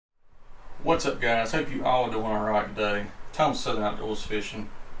What's up, guys? Hope you all are doing alright today. Tom's Southern Outdoors Fishing,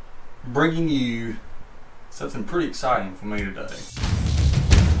 bringing you something pretty exciting for me today.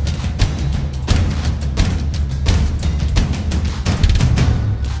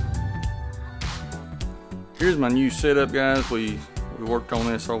 Here's my new setup, guys. We worked on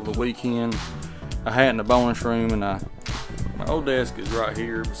this over the weekend. I had it in the bonus room, and my old desk is right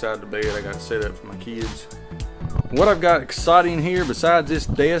here beside the bed. I got it set up for my kids. What I've got exciting here, besides this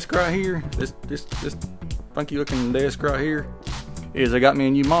desk right here, this funky looking desk right here, is I got me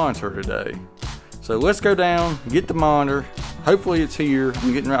a new monitor today. So let's go down, get the monitor. Hopefully it's here.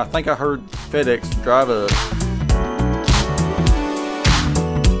 I'm getting right. I think I heard FedEx drive up.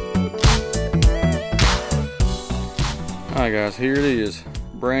 Alright guys, here it is.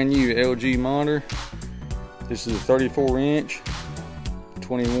 Brand new LG monitor. This is a 34 inch,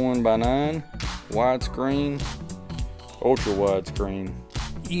 21 by 9, widescreen, ultra widescreen,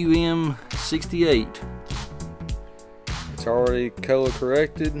 UM68. It's already color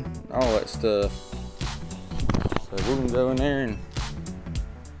corrected, all that stuff. So we're gonna go in there and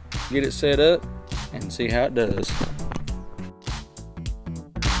get it set up and see how it does.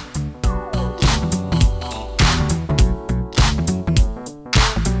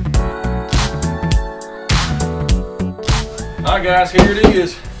 Alright guys, here it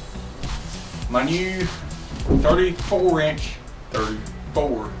is. My new 34 inch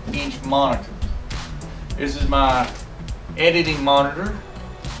monitor. This is my editing monitor.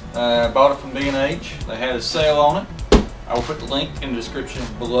 I bought it from B&H. They had a sale on it. I will put the link in the description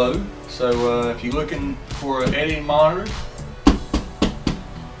below. So if you're looking for an editing monitor,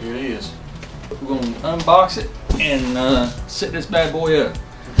 here it is. We're going to unbox it and set this bad boy up.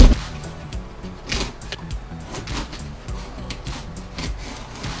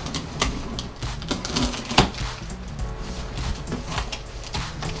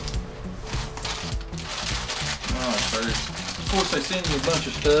 Of course, they send you a bunch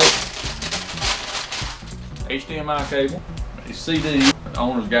of stuff. HDMI cable, a CD, the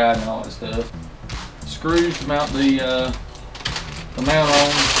owner's guide, and all that stuff. Screws to mount the mount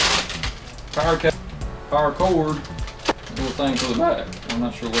on. Power cable, power cord, little thing for the back. I'm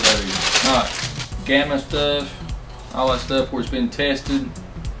not sure what that is. Alright, gamma stuff, all that stuff where it's been tested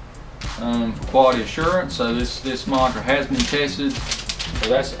for quality assurance. So this monitor has been tested. So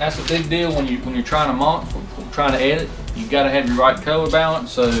that's a big deal when you're trying to mount, trying to edit. You've got to have your right color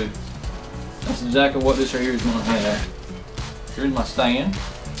balance. So that's exactly what this right here is going to have. Here's my stand.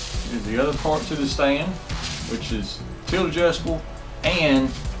 Here's the other part to the stand, which is tilt adjustable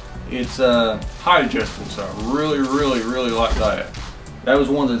and it's height adjustable. So I really like that. That was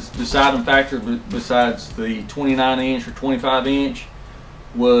one of the deciding factors besides the 29 inch or 25 inch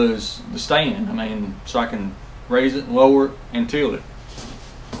was the stand. I mean, so I can raise it and lower it and tilt it.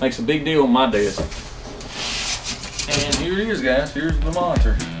 Makes a big deal on my desk. And here it is, guys. Here's the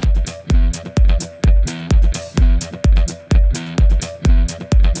monitor.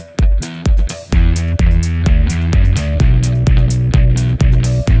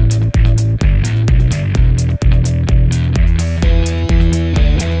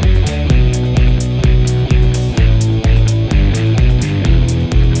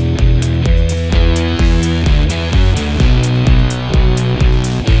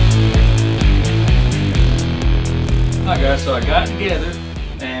 So I got it together,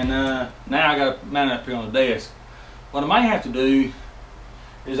 and now I got to mount it up here on the desk. What I might have to do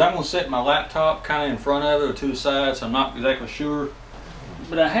is I'm going to set my laptop kind of in front of it or to the side, so I'm not exactly sure.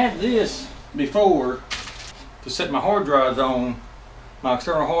 But I had this before to set my hard drives on, my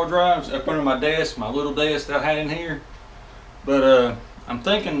external hard drives up under my desk, my little desk that I had in here. But I'm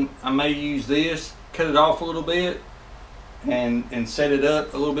thinking I may use this, cut it off a little bit, and set it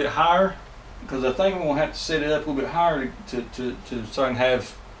up a little bit higher. Because I think I'm going to have to set it up a little bit higher so I can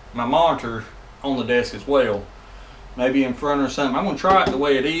have my monitor on the desk as well. Maybe in front or something. I'm going to try it the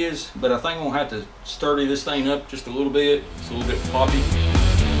way it is, but I think I'm going to have to sturdy this thing up just a little bit. It's a little bit floppy.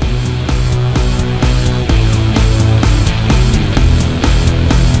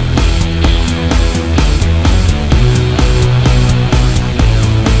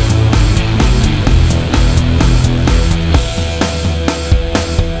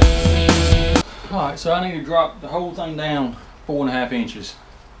 So I need to drop the whole thing down 4.5 inches.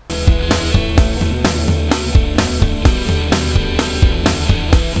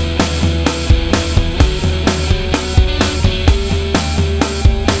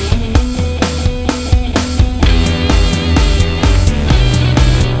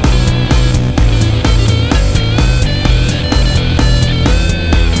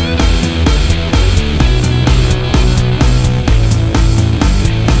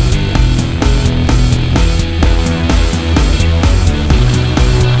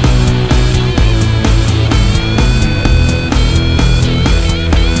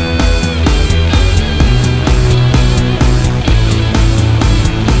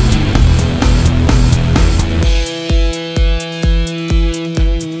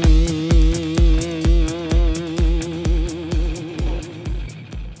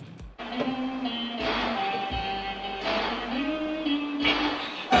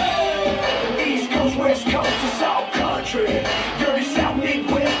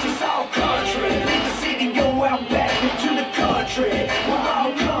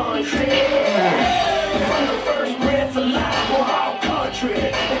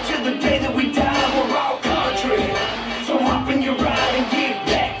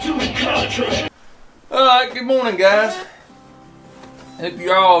 morning, guys. Hope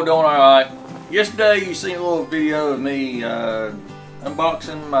you're all doing alright. Yesterday you seen a little video of me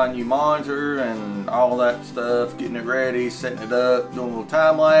unboxing my new monitor and all that stuff, getting it ready, setting it up, doing a little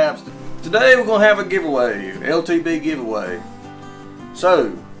time lapse. Today we're going to have a giveaway, LTB giveaway.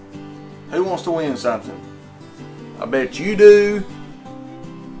 So, who wants to win something? I bet you do.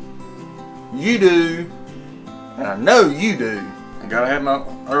 You do. And I know you do. I gotta have my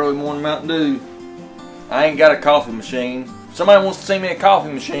early morning Mountain Dew. I ain't got a coffee machine. If somebody wants to send me a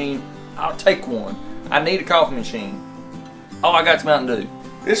coffee machine, I'll take one. I need a coffee machine. All I got's Mountain Dew.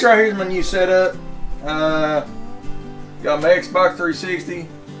 This right here is my new setup. Got my Xbox 360,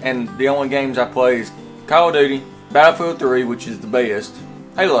 and the only games I play is Call of Duty, Battlefield 3, which is the best,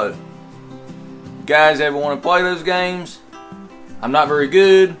 Halo. You guys ever want to play those games? I'm not very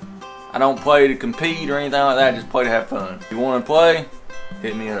good. I don't play to compete or anything like that. I just play to have fun. If you want to play,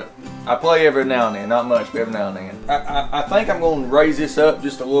 hit me up. I play every now and then, not much, but every now and then. I think I'm going to raise this up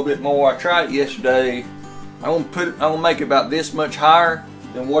just a little bit more. I tried it yesterday. I'm going to make it about this much higher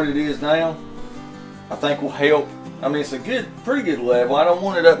than what it is now. I think will help. I mean, it's a pretty good level. I don't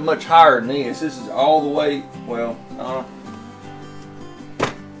want it up much higher than this. This is all the way, well,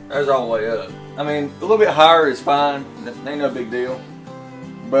 that's all the way up. I mean, a little bit higher is fine. Ain't no big deal.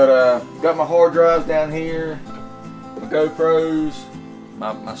 But got my hard drives down here, my GoPros,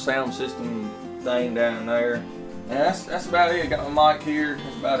 my sound system thing down there, and that's about it. Got my mic here.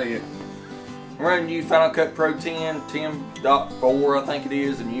 That's about it. I'm running new Final Cut Pro 10.4, I think it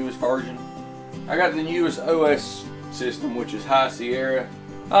is, the newest version. I got the newest OS system, which is High Sierra.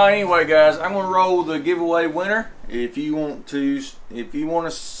 Anyway, guys, I'm gonna roll the giveaway winner. If you want to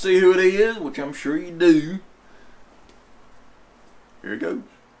see who it is, which I'm sure you do, here it goes.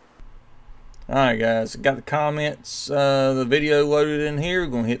 Alright, guys, got the comments, the video loaded in here.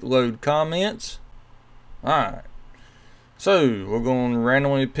 We're going to hit load comments. Alright, so we're going to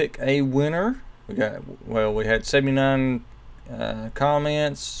randomly pick a winner. We had 79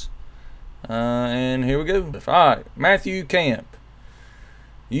 comments, and here we go. Alright, Matthew Camp,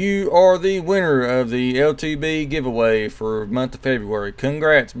 you are the winner of the LTB giveaway for the month of February.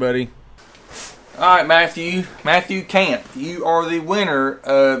 Congrats, buddy. Alright, Matthew Camp, you are the winner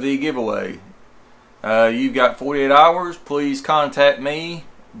of the giveaway. You've got 48 hours. Please contact me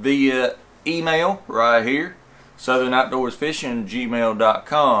via email right here,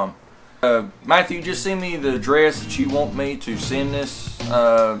 southernoutdoorsfishing@gmail.com. Matthew, just send me the address that you want me to send this,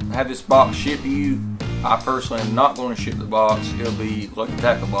 have this box shipped to you. I personally am not going to ship the box. It'll be Lucky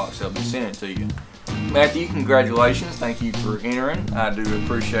Tackle box. I'll be sending it to you. Matthew, congratulations. Thank you for entering. I do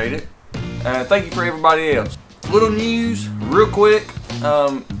appreciate it. Thank you for everybody else. Little news, real quick.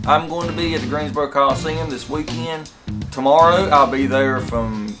 I'm going to be at the Greensboro Coliseum this weekend. Tomorrow, I'll be there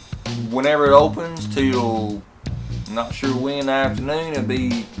from whenever it opens till, I'm not sure when in the afternoon. It'll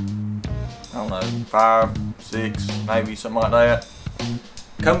be, I don't know, 5, 6, maybe something like that.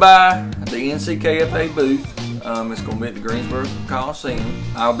 Come by the NCKFA booth. It's going to be at the Greensboro Coliseum.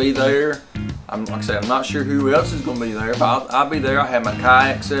 I'll be there. Like I said, I'm not sure who else is going to be there, but I'll be there. I have my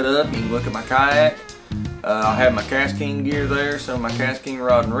kayak set up. You can look at my kayak. I have my KastKing gear there, some of my KastKing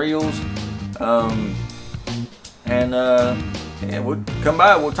rod and reels. Yeah, we'll come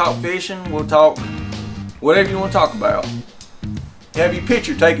by. We'll talk fishing. We'll talk whatever you want to talk about. Have your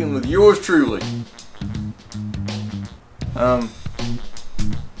picture taken with yours truly.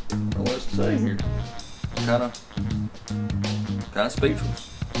 What's to say here? Kind of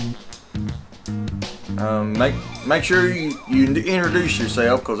speechless. Make sure you introduce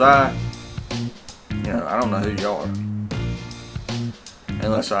yourself, because I don't know who you are,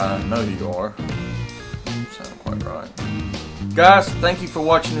 unless I know who you are. Sound quite right. Guys, thank you for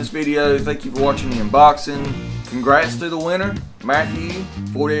watching this video. Thank you for watching the unboxing. Congrats to the winner, Matthew.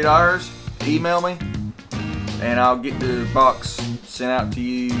 48 hours. Email me, and I'll get the box sent out to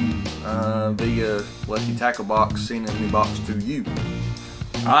you via Lucky Tackle box, sending the box to you.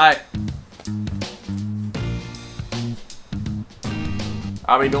 Alright.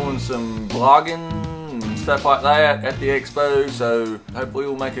 I'll be doing some vlogging and stuff like that at the expo, so hopefully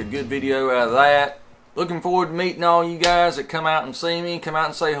we'll make a good video out of that. Looking forward to meeting all you guys that come out and see me, come out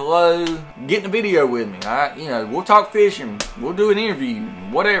and say hello, get in a video with me. We'll talk fishing, we'll do an interview,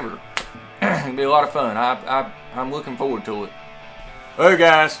 whatever. It'll be a lot of fun. I'm looking forward to it. Alright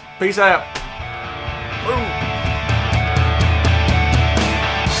guys, peace out.